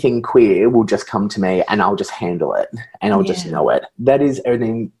anything queer will just come to me and I'll just handle it and I'll just know it. That is an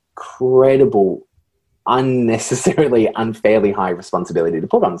incredible, unnecessarily unfairly high responsibility to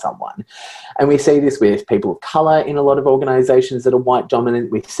put on someone. And we see this with people of colour in a lot of organisations that are white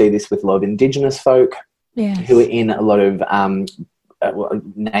dominant. We see this with a lot of Indigenous folk who are in a lot of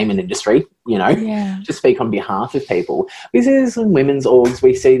name and industry, to speak on behalf of people. We see this in women's orgs.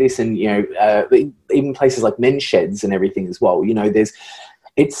 We see this in, even places like men's sheds and everything as well.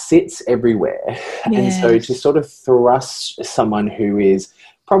 It sits everywhere. And so to sort of thrust someone who is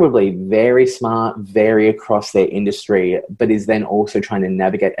probably very smart, very across their industry, but is then also trying to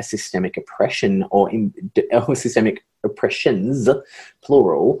navigate a systemic oppression or systemic oppressions,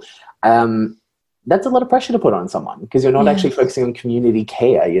 plural, that's a lot of pressure to put on someone because you're not actually focusing on community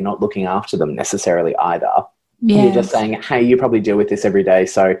care. You're not looking after them necessarily either. You're just saying, hey, you probably deal with this every day,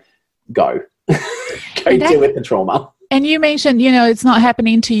 so go. Deal with the trauma. And you mentioned, it's not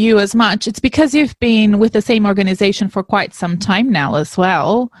happening to you as much. It's because you've been with the same organization for quite some time now as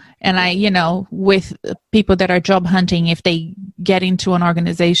well. And with people that are job hunting, if they get into an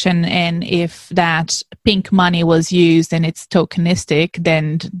organization and if that pink money was used and it's tokenistic,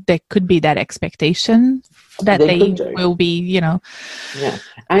 then there could be that expectation that they will be, Yeah.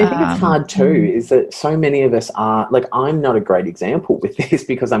 And I think it's hard too, is that so many of us are, like, I'm not a great example with this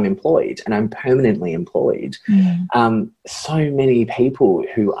because I'm employed and I'm permanently employed. So many people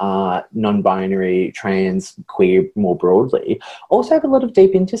who are non-binary, trans, queer more broadly also have a lot of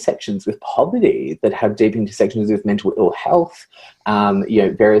deep intersections with poverty, that have deep intersections with mental ill health,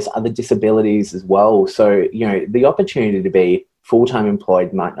 various other disabilities as well. So, the opportunity to be full-time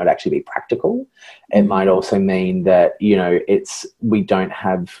employed might not actually be practical. It might also mean that, we don't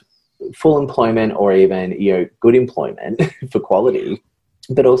have full employment or even, good employment for quality.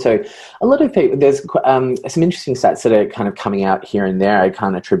 But also a lot of people, there's some interesting stats that are kind of coming out here and there. I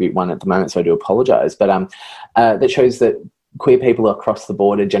can't attribute one at the moment, so I do apologise. But that shows that queer people across the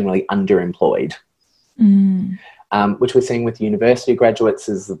board are generally underemployed. Which we're seeing with university graduates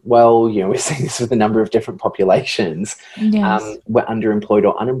as well. We're seeing this with a number of different populations. We're underemployed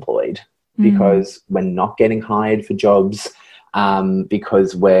or unemployed because we're not getting hired for jobs,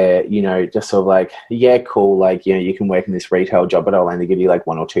 because we're, just sort of like, cool, like, you can work in this retail job, but I'll only give you like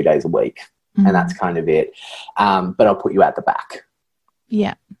 1 or 2 days a week. And that's kind of it. But I'll put you at the back.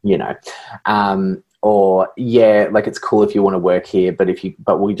 Or like, it's cool if you want to work here, but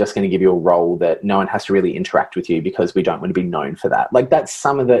we're just going to give you a role that no one has to really interact with you because we don't want to be known for that. Like, those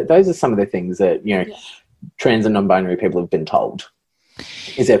are some of the things that, trans and non-binary people have been told,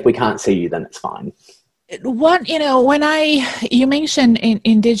 is that if we can't see you, then it's fine. When you mentioned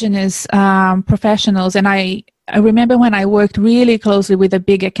Indigenous professionals, and I remember when I worked really closely with a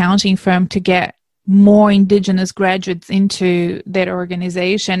big accounting firm to get more Indigenous graduates into their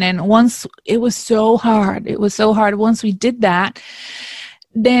organization. And once it was so hard. Once we did that,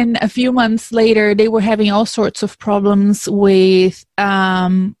 then a few months later, they were having all sorts of problems with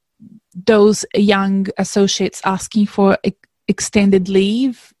those young associates asking for extended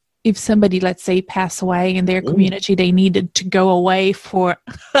leave. If somebody, let's say, passed away in their community, they needed to go away for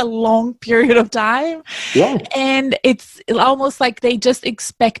a long period of time. Yeah. And it's almost like they just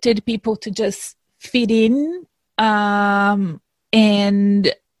expected people to just fit in. And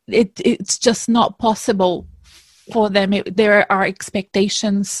it's just not possible for them. There are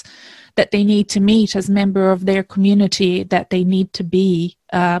expectations that they need to meet as member of their community, that they need to be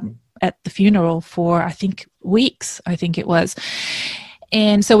at the funeral for, I think, weeks, I think it was.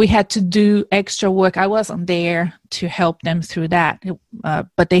 And so we had to do extra work. I wasn't there to help them through that,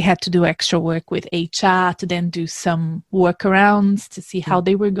 but they had to do extra work with HR to then do some workarounds to see how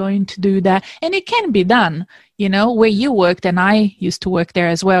they were going to do that. And it can be done, where you worked, and I used to work there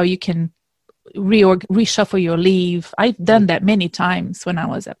as well. You can reshuffle your leave. I've done that many times when I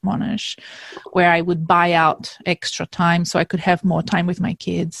was at Monash, where I would buy out extra time so I could have more time with my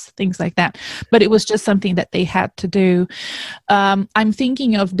kids, things like that. But it was just something that they had to do. I'm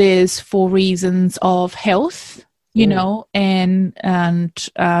thinking of this for reasons of health, and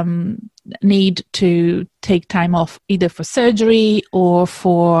need to take time off either for surgery or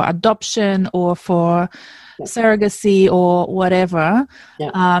for adoption or for surrogacy or whatever,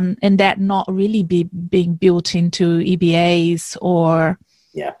 and that not really being built into EBAs or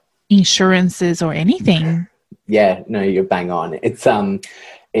insurances or anything. Yeah, no, you're bang on.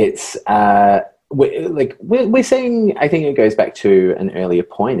 We're seeing, I think it goes back to an earlier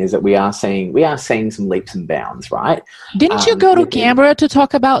point, is that we are seeing some leaps and bounds, right? Didn't you go to Canberra to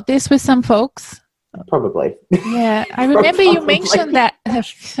talk about this with some folks? Probably. Yeah, I remember you mentioned that.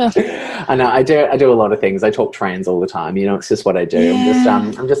 I know. I do a lot of things. I talk trans all the time. It's just what I do.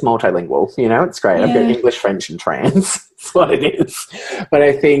 Yeah. I'm just multilingual. It's great. Yeah. I've got English, French, and trans. That's what it is. But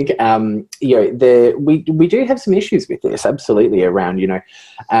I think we do have some issues with this. Absolutely, around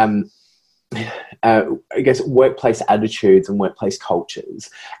I guess workplace attitudes and workplace cultures.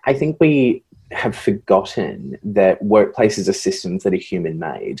 I think we have forgotten that workplaces are systems that are human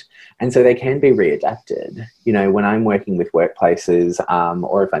made, and so they can be readapted. When I'm working with workplaces,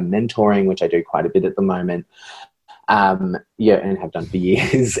 or if I'm mentoring, which I do quite a bit at the moment, and have done for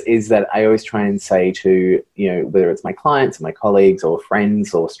years, is that I always try and say to, whether it's my clients or my colleagues or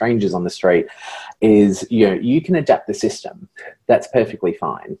friends or strangers on the street, is, you can adapt the system. That's perfectly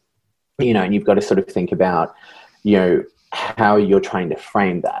fine. And you've got to sort of think about, how you're trying to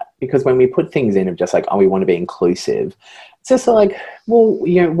frame that. Because when we put things in of just like, we want to be inclusive, it's just like, well,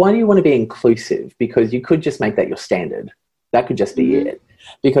 why do you want to be inclusive? Because you could just make that your standard. That could just be it.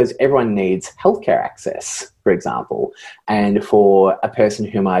 Because everyone needs healthcare access, for example. And for a person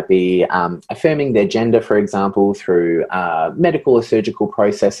who might be affirming their gender, for example, through medical or surgical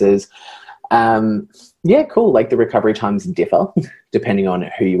processes, cool. Like, the recovery times differ depending on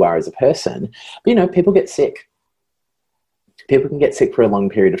who you are as a person. But, people get sick. People can get sick for a long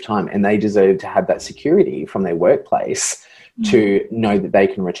period of time, and they deserve to have that security from their workplace to know that they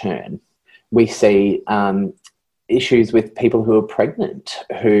can return. We see issues with people who are pregnant,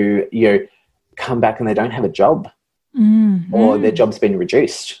 who come back and they don't have a job, or their job's been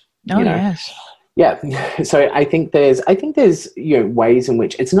reduced. Yes. Yeah. So I think there's ways in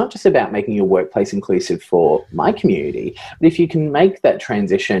which it's not just about making your workplace inclusive for my community, but if you can make that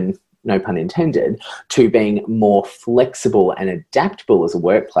transition, no pun intended, to being more flexible and adaptable as a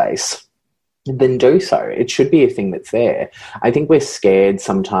workplace, then do so. It should be a thing that's there. I think we're scared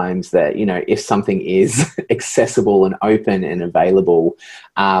sometimes that, if something is accessible and open and available,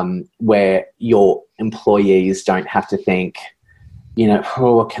 where your employees don't have to think,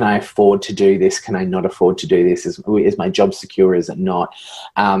 can I afford to do this? Can I not afford to do this? Is my job secure? Is it not?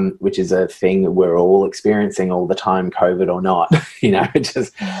 Which is a thing we're all experiencing all the time, COVID or not.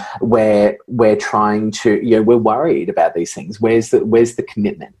 Just where we're trying to, we're worried about these things. Where's the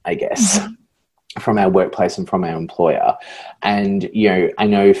commitment, I guess, from our workplace and from our employer? And, I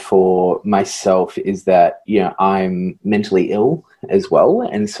know for myself is that, I'm mentally ill as well.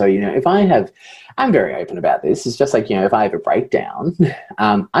 And so, I'm very open about this. It's just like, if I have a breakdown,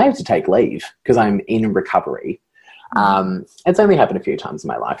 I have to take leave because I'm in recovery. It's only happened a few times in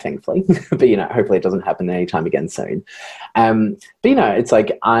my life, thankfully, but, hopefully it doesn't happen anytime again soon. But, it's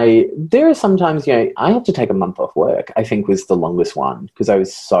like there are sometimes, I have to take a month off work, I think was the longest one, because I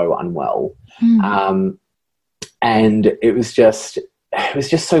was so unwell. And it was just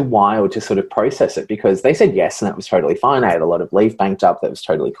so wild to sort of process it, because they said yes, and that was totally fine. I had a lot of leave banked up. That was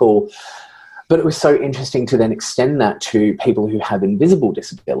totally cool. But it was so interesting to then extend that to people who have invisible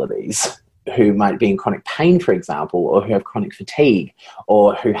disabilities, who might be in chronic pain, for example, or who have chronic fatigue,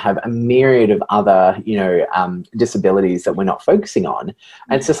 or who have a myriad of other, disabilities that we're not focusing on.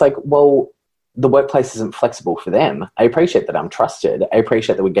 And it's just like, well, the workplace isn't flexible for them. I appreciate that I'm trusted. I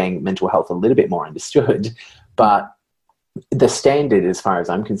appreciate that we're getting mental health a little bit more understood. But the standard, as far as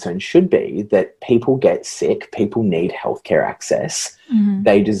I'm concerned, should be that people get sick, people need healthcare access.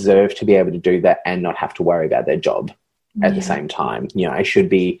 They deserve to be able to do that and not have to worry about their job at the same time. I should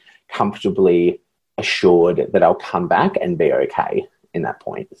be comfortably assured that I'll come back and be okay in that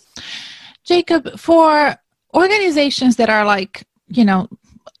point. Jacob, for organizations that are like,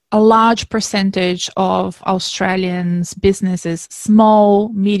 a large percentage of Australians, businesses, small,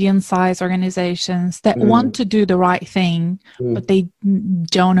 medium-sized organizations that want to do the right thing, but they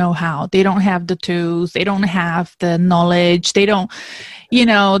don't know how. They don't have the tools. They don't have the knowledge. They don't,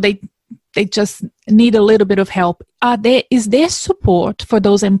 they just need a little bit of help. Is there support for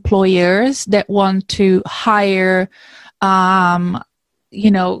those employers that want to hire, queer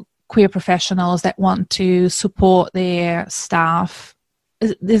professionals, that want to support their staff?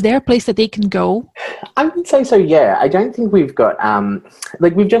 Is there a place that they can go? I would say so, yeah. I don't think we've got,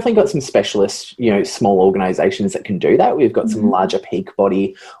 we've definitely got some specialist, small organisations that can do that. We've got some larger peak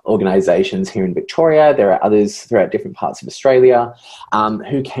body organisations here in Victoria. There are others throughout different parts of Australia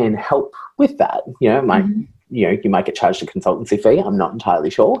who can help with that. You might get charged a consultancy fee. I'm not entirely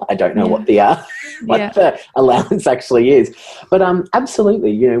sure. I don't know what the the allowance actually is. But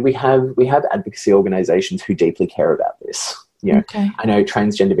absolutely, we have advocacy organisations who deeply care about this. I know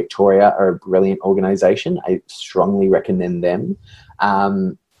Transgender Victoria are a brilliant organisation. I strongly recommend them.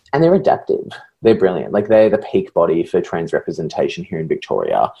 And they're adaptive. They're brilliant. Like, they're the peak body for trans representation here in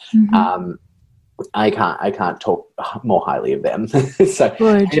Victoria. I can't talk more highly of them. So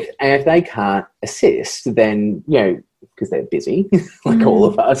if they can't assist, then, because they're busy, like all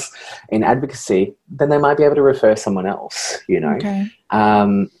of us in advocacy, then they might be able to refer someone else,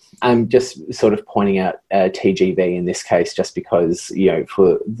 I'm just sort of pointing out TGV in this case, just because,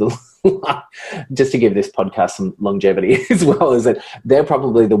 for just to give this podcast some longevity as well, is that they're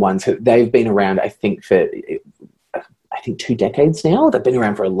probably the ones they've been around, I think 2 decades now. They've been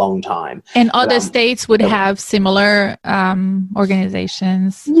around for a long time. And other states would have similar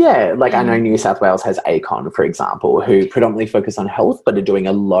organizations. Yeah, I know New South Wales has ACON, for example, who predominantly focus on health, but are doing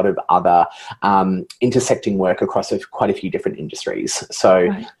a lot of other intersecting work across quite a few different industries. So,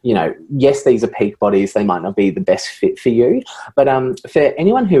 yes, these are peak bodies. They might not be the best fit for you. But for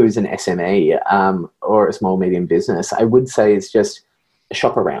anyone who is an SME or a small, medium business, I would say is just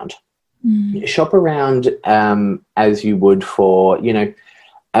shop around. Shop around as you would for,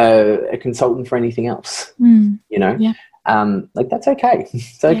 a consultant for anything else, that's okay.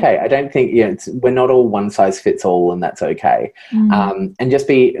 It's okay. I don't think, we're not all one size fits all, and that's okay.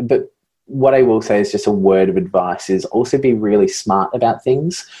 But what I will say is just a word of advice is also be really smart about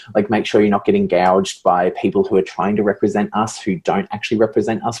things. Make sure you're not getting gouged by people who are trying to represent us who don't actually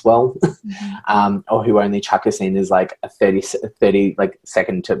represent us well, or who only chuck us in as a 30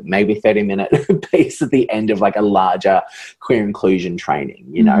 second to maybe 30-minute piece at the end of a larger queer inclusion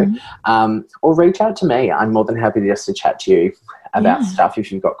training, or reach out to me. I'm more than happy just to chat to you about stuff.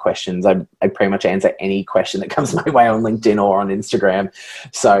 If you've got questions, I pretty much answer any question that comes my way on LinkedIn or on Instagram.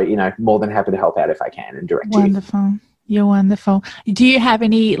 So, more than happy to help out if I can and direct you. Wonderful. You're wonderful. Do you have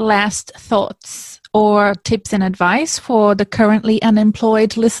any last thoughts or tips and advice for the currently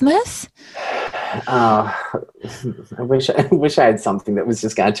unemployed listeners? I wish I had something that was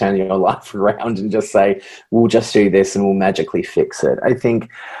just going to turn your life around and just say, we'll just do this and we'll magically fix it. I think,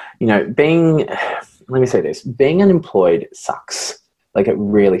 let me say this, being unemployed sucks. It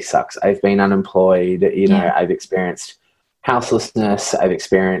really sucks. I've been unemployed, I've experienced houselessness. I've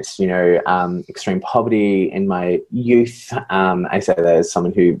experienced, extreme poverty in my youth. I say that as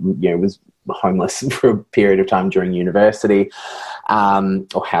someone who, was homeless for a period of time during university,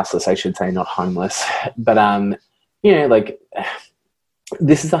 or houseless, I should say, not homeless. But,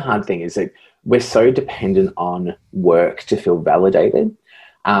 this is the hard thing, is that we're so dependent on work to feel validated.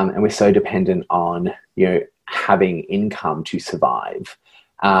 And we're so dependent on, having income to survive.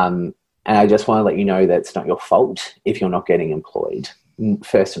 And I just want to let you know that it's not your fault if you're not getting employed.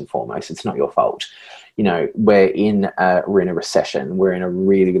 First and foremost, it's not your fault. We're in a recession. We're in a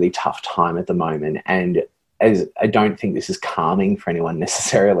really, really tough time at the moment. And as I don't think this is calming for anyone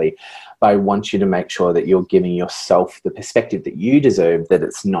necessarily, but I want you to make sure that you're giving yourself the perspective that you deserve, that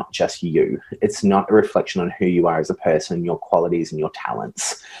it's not just you. It's not a reflection on who you are as a person, your qualities and your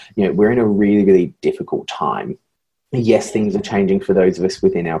talents. We're in a really, really difficult time. Yes, things are changing for those of us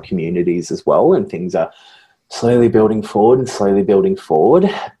within our communities as well, and things are slowly building forward and slowly building forward.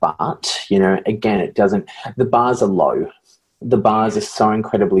 But, you know, again, the bars are low. The bars are so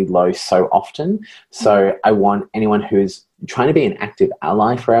incredibly low so often. So I want anyone who's trying to be an active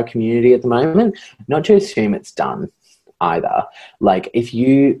ally for our community at the moment, not to assume it's done either. Like, if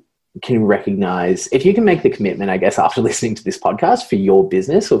you can recognize, if you can make the commitment, I guess, after listening to this podcast for your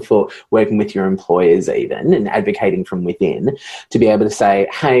business or for working with your employers even and advocating from within, to be able to say,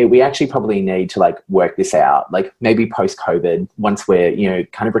 hey, we actually probably need to like work this out, like maybe post-COVID, once we're, you know,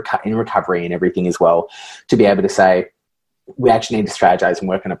 kind of in recovery and everything as well, to be able to say, we actually need to strategize and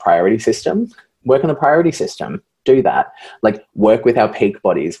work on a priority system. Work on a priority system. Do that. Like, work with our peak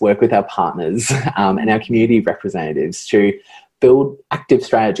bodies, work with our partners and our community representatives to build active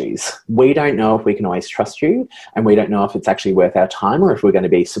strategies. We don't know if we can always trust you, and we don't know if it's actually worth our time, or if we're going to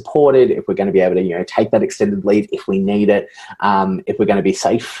be supported, if we're going to be able to, you know, take that extended leave if we need it, if we're going to be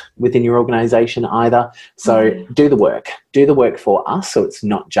safe within your organization either. So do the work for us, so it's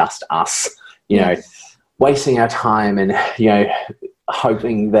not just us, you know, wasting our time and, you know,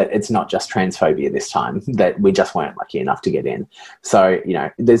 hoping that it's not just transphobia this time, that we just weren't lucky enough to get in. So, you know,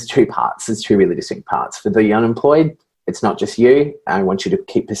 there's two really distinct parts. For the unemployed, it's not just you. I want you to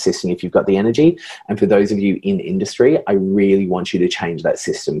keep persisting if you've got the energy. And for those of you in industry, I really want you to change that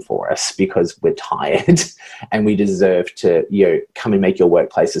system for us, because we're tired and we deserve to, you know, come and make your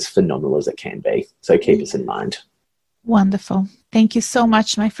workplace as phenomenal as it can be. So keep us in mind. Wonderful. Thank you so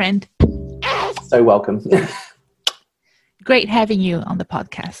much, my friend. So welcome. Great having you on the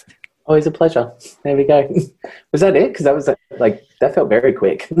podcast. Always a pleasure. There we go. Was that it? Because that was like, that felt very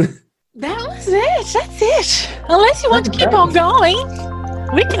quick. That was it. That's it. Unless you want to keep on going,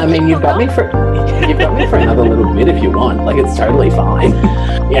 we can. I mean, you've got me for another little bit if you want. Like, it's totally fine.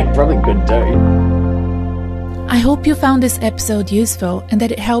 Yeah, probably could do. I hope you found this episode useful and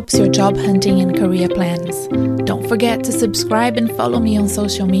that it helps your job hunting and career plans. Don't forget to subscribe and follow me on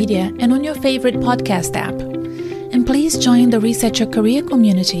social media and on your favorite podcast app. And please join the Reset Your Career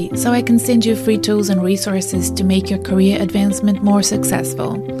community so I can send you free tools and resources to make your career advancement more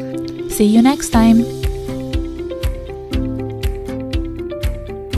successful. See you next time.